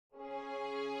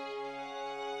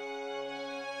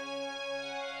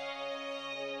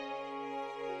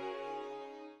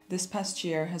This past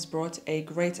year has brought a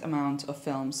great amount of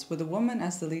films with a woman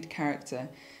as the lead character,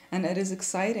 and it is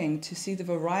exciting to see the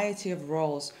variety of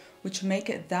roles which make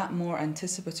it that more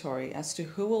anticipatory as to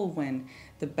who will win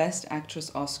the Best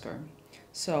Actress Oscar.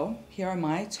 So, here are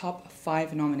my top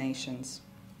 5 nominations.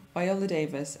 Viola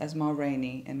Davis as Ma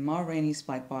Rainey in Ma Rainey's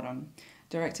Black Bottom,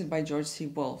 directed by George C.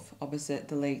 Wolfe opposite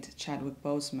the late Chadwick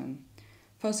Boseman.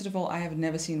 First of all, I have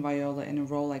never seen Viola in a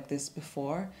role like this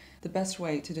before. The best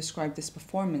way to describe this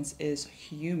performance is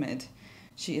humid.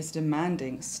 She is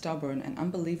demanding, stubborn, and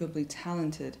unbelievably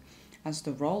talented as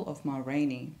the role of Ma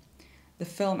Rainey. The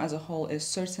film as a whole is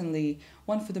certainly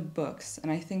one for the books,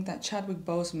 and I think that Chadwick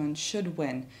Boseman should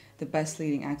win the Best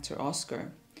Leading Actor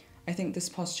Oscar. I think this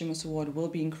posthumous award will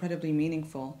be incredibly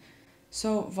meaningful.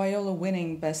 So Viola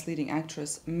winning Best Leading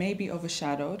Actress may be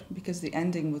overshadowed because the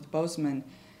ending with Boseman,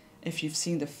 if you've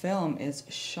seen the film, is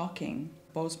shocking.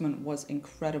 Boseman was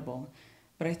incredible,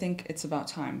 but I think it's about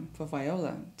time for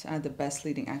Viola to add the Best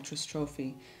Leading Actress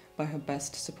trophy by her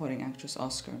Best Supporting Actress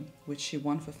Oscar, which she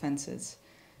won for Fences.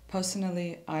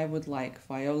 Personally, I would like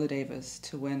Viola Davis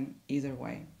to win either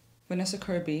way. Vanessa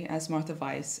Kirby as Martha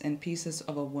Weiss in Pieces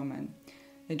of a Woman,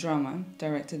 a drama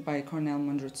directed by Cornel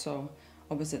Mundruczó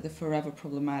opposite the forever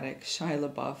problematic Shia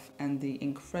LaBeouf and the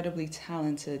incredibly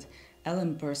talented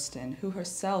Ellen Burstyn, who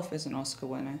herself is an Oscar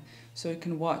winner, so you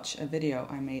can watch a video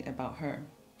I made about her.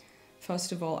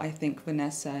 First of all, I think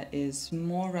Vanessa is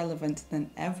more relevant than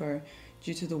ever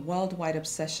due to the worldwide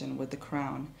obsession with The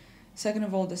Crown. Second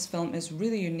of all, this film is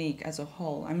really unique as a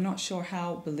whole. I'm not sure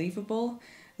how believable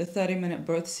the 30-minute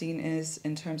birth scene is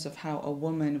in terms of how a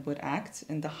woman would act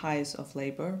in the highs of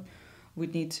labor.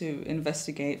 We'd need to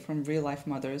investigate from real-life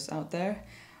mothers out there.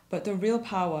 But the real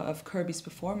power of Kirby's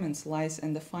performance lies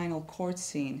in the final court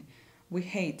scene. We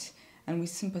hate and we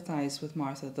sympathize with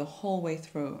Martha the whole way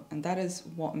through, and that is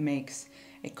what makes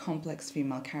a complex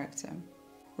female character.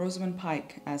 Rosamund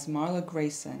Pike as Marla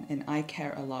Grayson in I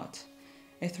Care a Lot,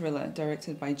 a thriller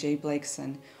directed by Jay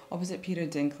Blakeson opposite Peter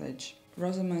Dinklage.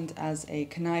 Rosamund as a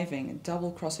conniving,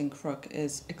 double-crossing crook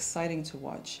is exciting to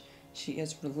watch. She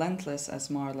is relentless as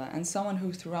Marla and someone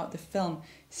who throughout the film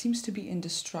seems to be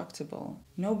indestructible.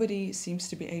 Nobody seems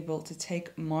to be able to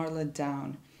take Marla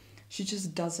down. She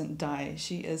just doesn't die.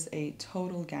 She is a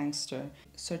total gangster,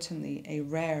 certainly a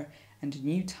rare and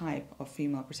new type of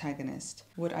female protagonist.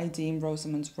 Would I deem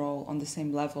Rosamund's role on the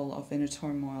same level of inner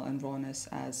turmoil and rawness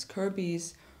as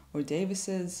Kirby's or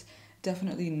Davis's?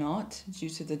 Definitely not, due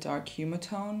to the dark humor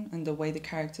tone and the way the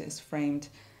character is framed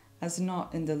as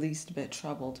not in the least bit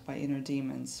troubled by inner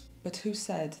demons. But who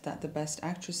said that the best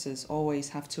actresses always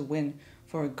have to win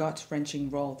for a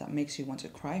gut-wrenching role that makes you want to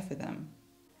cry for them?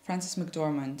 Frances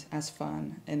McDormand as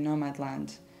Fern in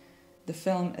Nomadland. The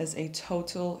film is a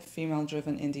total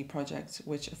female-driven indie project,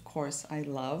 which of course I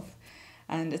love,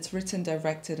 and it's written,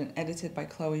 directed, and edited by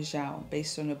Chloe Zhao,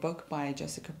 based on a book by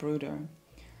Jessica Bruder.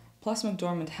 Plus,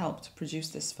 McDormand helped produce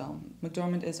this film.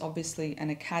 McDormand is obviously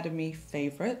an Academy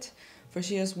favorite, for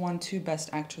she has won 2 Best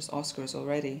Actress Oscars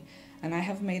already, and I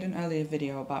have made an earlier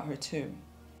video about her too.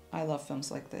 I love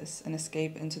films like this, an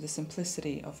escape into the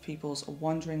simplicity of people's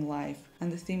wandering life and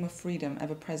the theme of freedom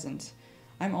ever present.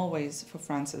 I'm always for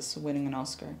Frances winning an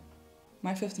Oscar.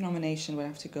 My 5th nomination would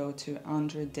have to go to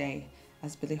Andra Day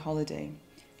as Billie Holiday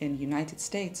in United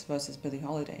States vs. Billie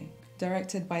Holiday.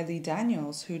 Directed by Lee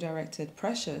Daniels, who directed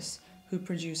Precious, who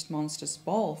produced Monsters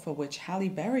Ball, for which Halle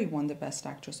Berry won the Best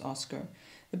Actress Oscar.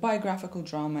 The biographical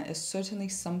drama is certainly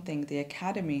something the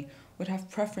Academy would have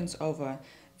preference over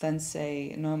than,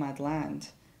 say, Nomadland.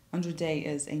 Andra Day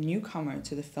is a newcomer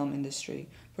to the film industry,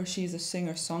 for she is a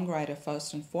singer-songwriter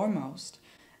first and foremost,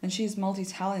 and she is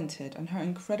multi-talented, and her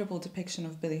incredible depiction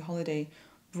of Billie Holiday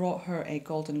brought her a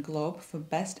Golden Globe for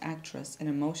Best Actress in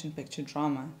a Motion Picture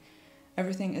Drama.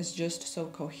 Everything is just so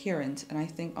coherent, and I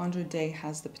think Andra Day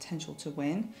has the potential to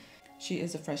win. She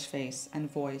is a fresh face and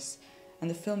voice, and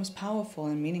the film is powerful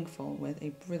and meaningful with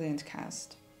a brilliant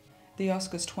cast. The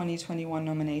Oscars 2021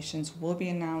 nominations will be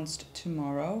announced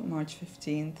tomorrow, March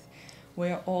 15th. We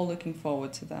are all looking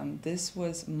forward to them. This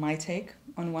was my take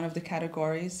on one of the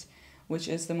categories, which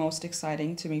is the most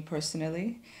exciting to me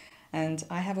personally. And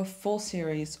I have a full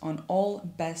series on all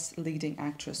Best Leading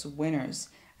Actress winners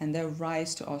and their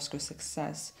rise to Oscar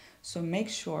success, so make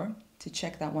sure to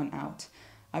check that one out.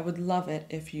 I would love it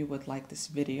if you would like this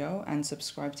video and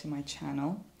subscribe to my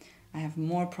channel. I have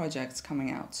more projects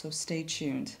coming out, so stay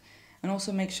tuned. And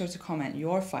also make sure to comment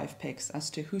your 5 picks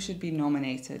as to who should be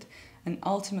nominated and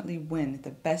ultimately win the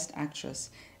Best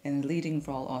Actress in a Leading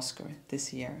Role Oscar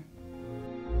this year.